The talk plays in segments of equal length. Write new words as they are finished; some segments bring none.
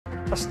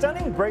A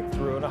stunning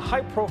breakthrough in a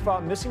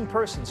high-profile missing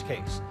persons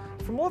case.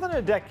 For more than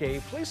a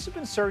decade, police have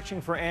been searching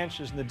for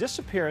answers in the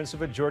disappearance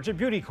of a Georgia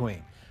beauty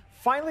queen.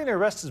 Finally, an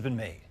arrest has been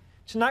made.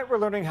 Tonight, we're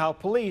learning how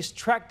police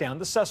tracked down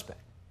the suspect.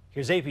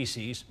 Here's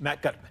APC's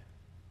Matt Gutman.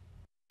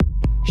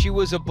 She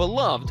was a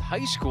beloved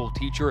high school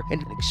teacher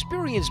and an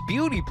experienced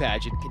beauty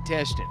pageant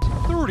contestant.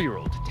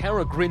 30-year-old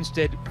Tara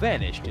Grinstead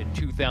vanished in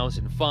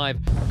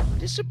 2005.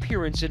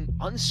 Disappearance, an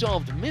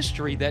unsolved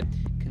mystery that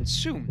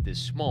consumed this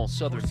small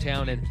southern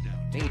town and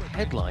made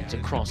headlines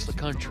across the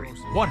country.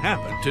 What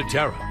happened to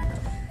Tara?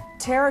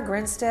 Tara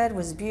Grinstead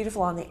was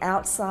beautiful on the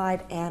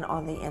outside and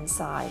on the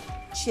inside.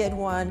 She had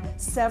won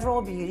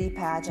several beauty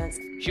pageants.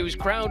 She was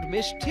crowned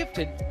Miss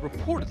Tifton,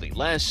 reportedly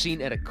last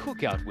seen at a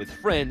cookout with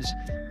friends.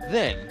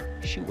 Then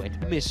she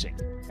went missing.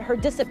 Her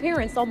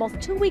disappearance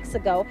almost 2 weeks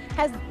ago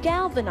has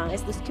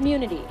galvanized this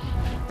community.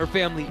 Her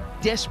family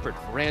desperate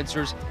for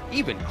answers,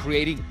 even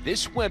creating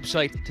this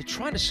website to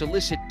try to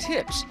solicit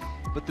tips.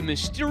 But the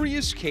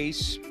mysterious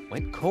case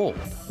went cold.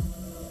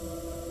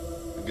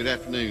 Good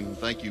afternoon.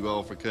 Thank you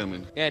all for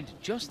coming. And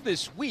just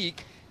this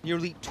week,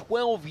 nearly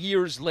 12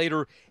 years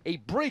later, a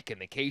break in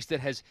the case that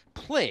has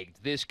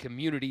plagued this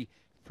community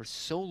for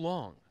so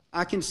long.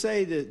 I can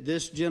say that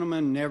this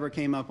gentleman never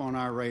came up on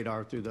our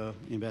radar through the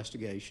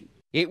investigation.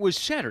 It was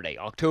Saturday,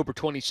 October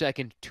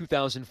 22nd,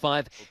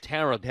 2005.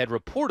 Tara had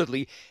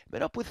reportedly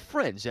met up with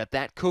friends at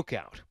that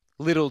cookout.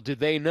 Little did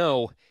they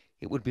know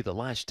it would be the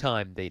last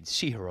time they'd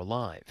see her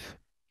alive.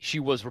 She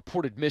was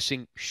reported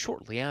missing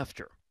shortly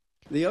after.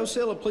 The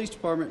Ocilla Police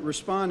Department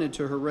responded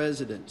to her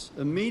residence.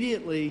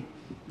 Immediately,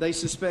 they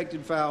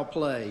suspected foul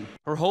play.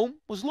 Her home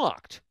was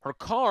locked, her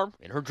car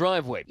in her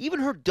driveway. Even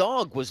her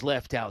dog was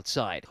left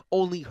outside.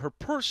 Only her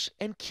purse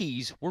and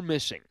keys were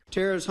missing.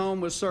 Tara's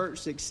home was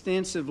searched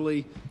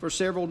extensively for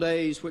several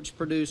days, which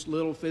produced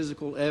little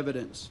physical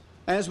evidence.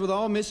 As with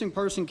all missing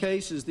person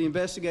cases, the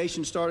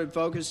investigation started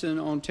focusing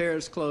on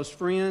Tara's close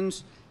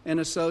friends and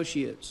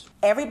associates.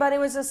 Everybody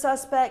was a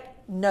suspect,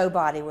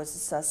 nobody was a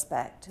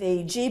suspect.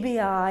 The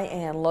GBI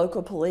and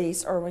local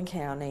police, Irwin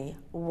County,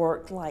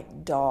 worked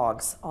like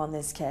dogs on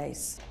this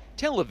case.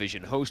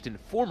 Television host and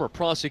former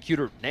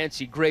prosecutor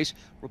Nancy Grace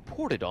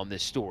reported on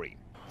this story,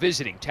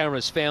 visiting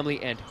Tara's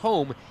family and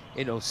home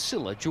in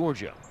Ocilla,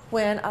 Georgia.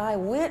 When I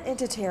went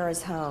into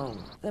Tara's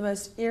home, the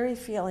most eerie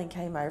feeling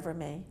came over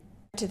me.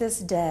 To this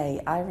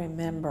day, I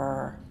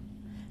remember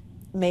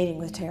meeting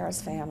with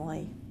Tara's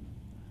family.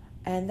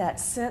 And that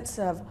sense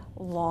of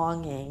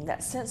longing,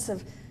 that sense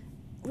of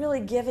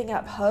really giving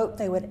up hope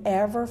they would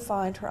ever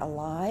find her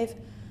alive,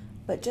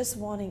 but just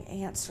wanting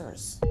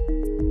answers.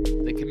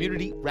 The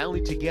community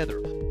rallied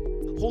together,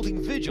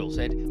 holding vigils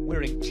and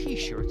wearing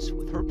T-shirts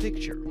with her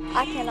picture.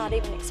 I cannot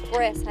even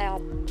express how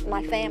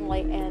my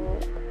family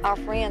and our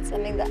friends,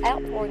 the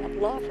outpouring of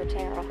love for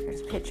Tara.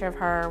 There's a picture of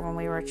her when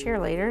we were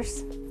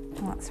cheerleaders.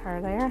 That's her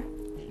there.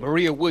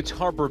 Maria Woods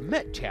Harbor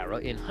met Tara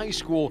in high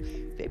school.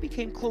 They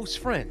became close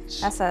friends.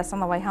 That's us on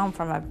the way home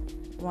from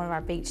one of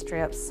our beach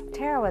trips.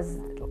 Tara was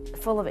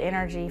full of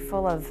energy,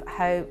 full of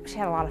hope. She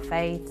had a lot of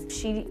faith.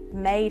 She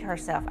made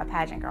herself a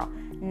pageant girl,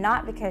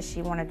 not because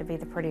she wanted to be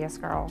the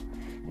prettiest girl,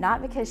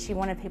 not because she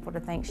wanted people to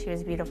think she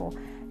was beautiful.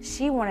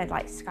 She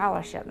wanted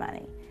scholarship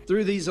money.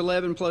 Through these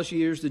 11 plus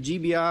years, the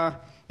GBI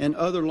and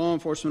other law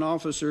enforcement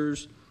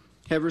officers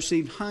have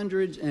received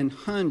hundreds and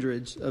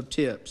hundreds of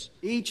tips.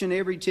 Each and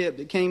every tip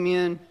that came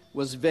in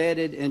was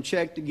vetted and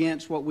checked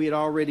against what we had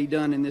already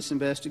done in this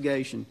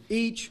investigation.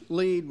 Each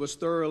lead was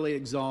thoroughly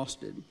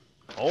exhausted.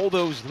 All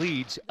those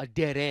leads a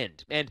dead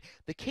end, and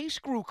the case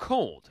grew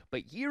cold.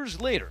 But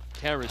years later,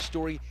 Tara's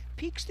story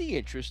piques the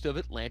interest of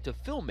Atlanta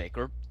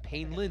filmmaker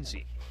Payne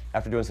Lindsay.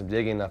 After doing some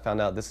digging, I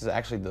found out this is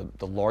actually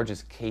the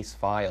largest case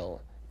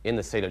file in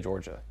the state of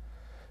Georgia.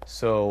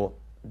 So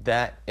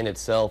that in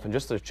itself, and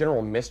just the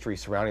general mystery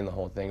surrounding the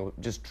whole thing,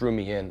 just drew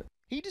me in.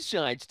 He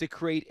decides to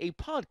create a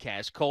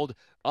podcast called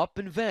Up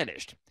and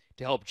Vanished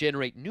to help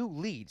generate new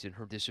leads in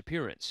her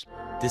disappearance.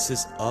 This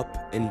is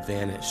Up and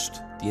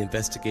Vanished, the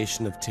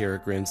investigation of Tara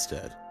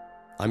Grinstead.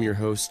 I'm your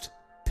host,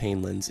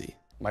 Payne Lindsay.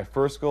 My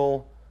first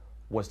goal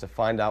was to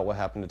find out what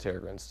happened to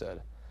Tara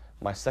Grinstead.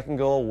 My second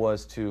goal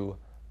was to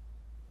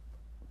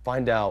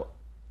find out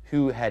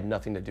who had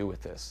nothing to do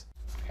with this.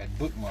 Had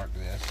bookmarked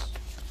this.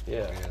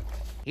 Yeah.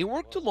 He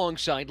worked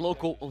alongside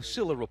local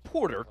Ocilla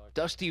reporter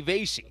Dusty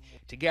Vasey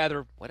to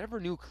gather whatever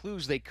new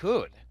clues they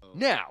could.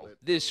 Now,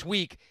 this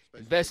week,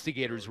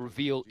 investigators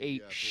reveal a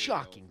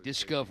shocking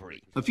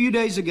discovery. A few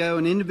days ago,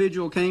 an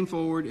individual came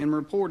forward and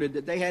reported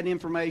that they had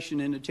information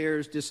into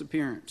Tara's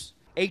disappearance.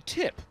 A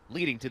tip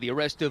leading to the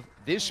arrest of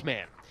this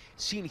man,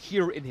 seen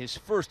here in his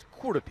first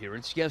court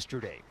appearance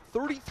yesterday.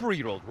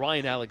 33-year-old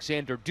Ryan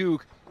Alexander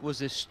Duke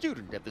was a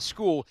student at the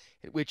school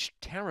at which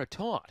Tara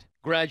taught,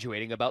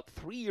 graduating about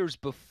 3 years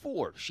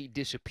before she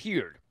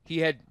disappeared. He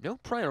had no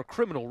prior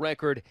criminal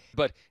record,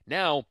 but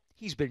now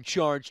he's been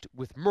charged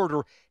with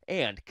murder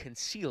and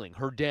concealing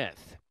her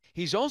death.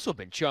 He's also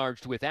been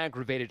charged with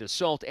aggravated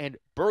assault and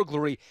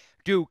burglary.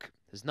 Duke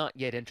has not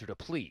yet entered a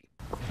plea.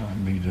 I'll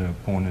be the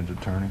appointed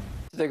attorney.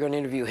 They're going to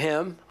interview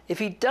him. If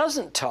he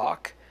doesn't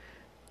talk,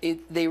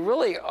 They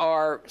really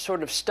are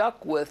sort of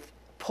stuck with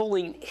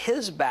pulling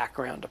his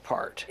background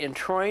apart and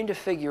trying to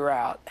figure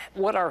out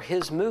what are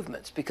his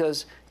movements,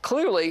 because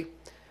clearly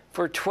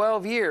for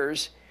 12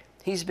 years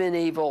he's been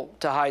able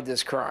to hide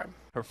this crime.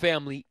 Her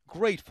family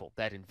grateful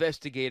that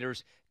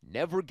investigators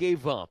never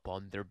gave up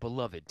on their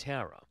beloved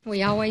Tara.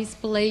 We always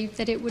believed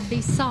that it would be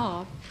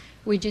solved.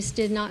 We just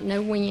did not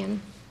know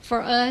when.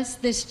 For us,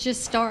 this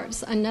just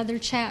starts another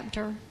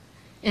chapter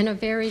in a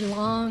very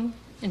long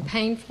and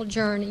painful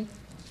journey.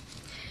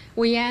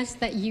 We ask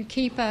that you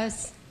keep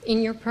us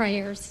in your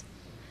prayers.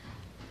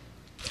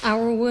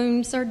 Our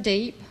wounds are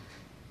deep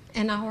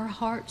and our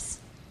hearts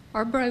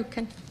are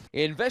broken.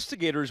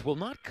 Investigators will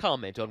not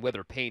comment on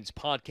whether Payne's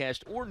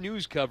podcast or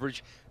news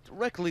coverage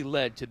directly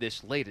led to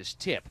this latest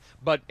tip,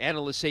 but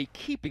analysts say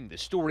keeping the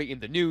story in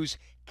the news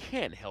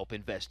can help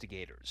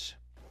investigators.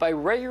 By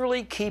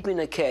regularly keeping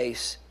a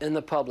case in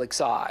the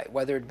public's eye,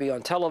 whether it be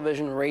on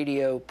television,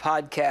 radio,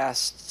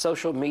 podcasts,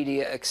 social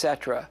media,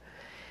 etc.,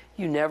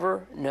 you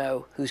never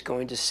know who's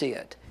going to see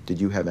it. Did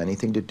you have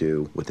anything to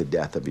do with the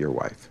death of your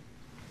wife?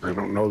 I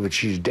don't know that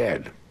she's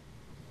dead.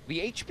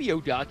 The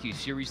HBO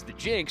docuseries The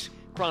Jinx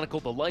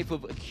chronicled the life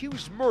of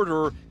accused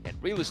murderer and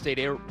real estate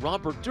heir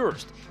Robert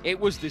Durst. It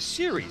was the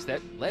series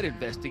that led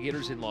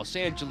investigators in Los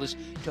Angeles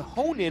to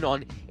hone in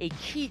on a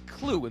key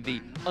clue in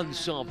the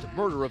unsolved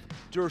murder of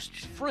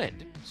Durst's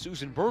friend,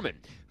 Susan Berman,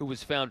 who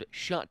was found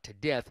shot to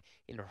death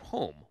in her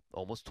home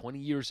almost 20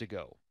 years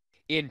ago.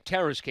 In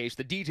Tara's case,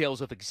 the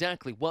details of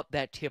exactly what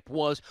that tip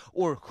was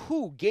or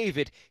who gave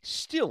it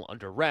still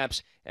under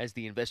wraps as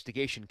the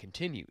investigation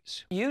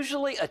continues.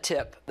 Usually a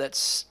tip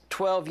that's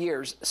 12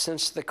 years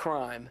since the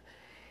crime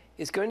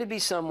is going to be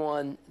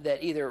someone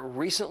that either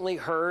recently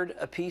heard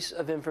a piece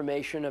of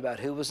information about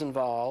who was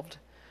involved,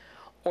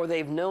 or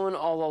they've known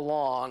all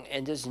along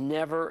and just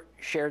never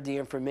shared the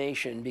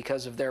information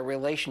because of their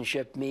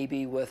relationship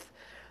maybe with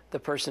the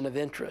person of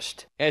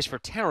interest. As for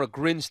Tara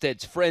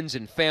Grinstead's friends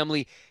and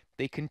family,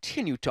 they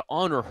continue to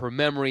honor her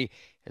memory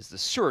as the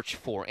search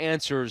for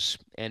answers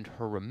and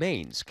her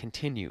remains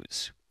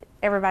continues.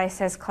 Everybody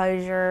says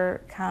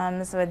closure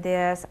comes with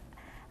this.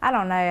 I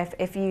don't know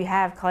if you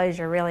have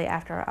closure really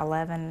after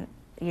 11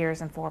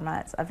 years and 4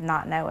 months of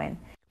not knowing.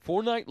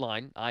 For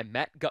Nightline, I'm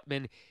Matt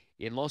Gutman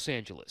in Los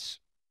Angeles.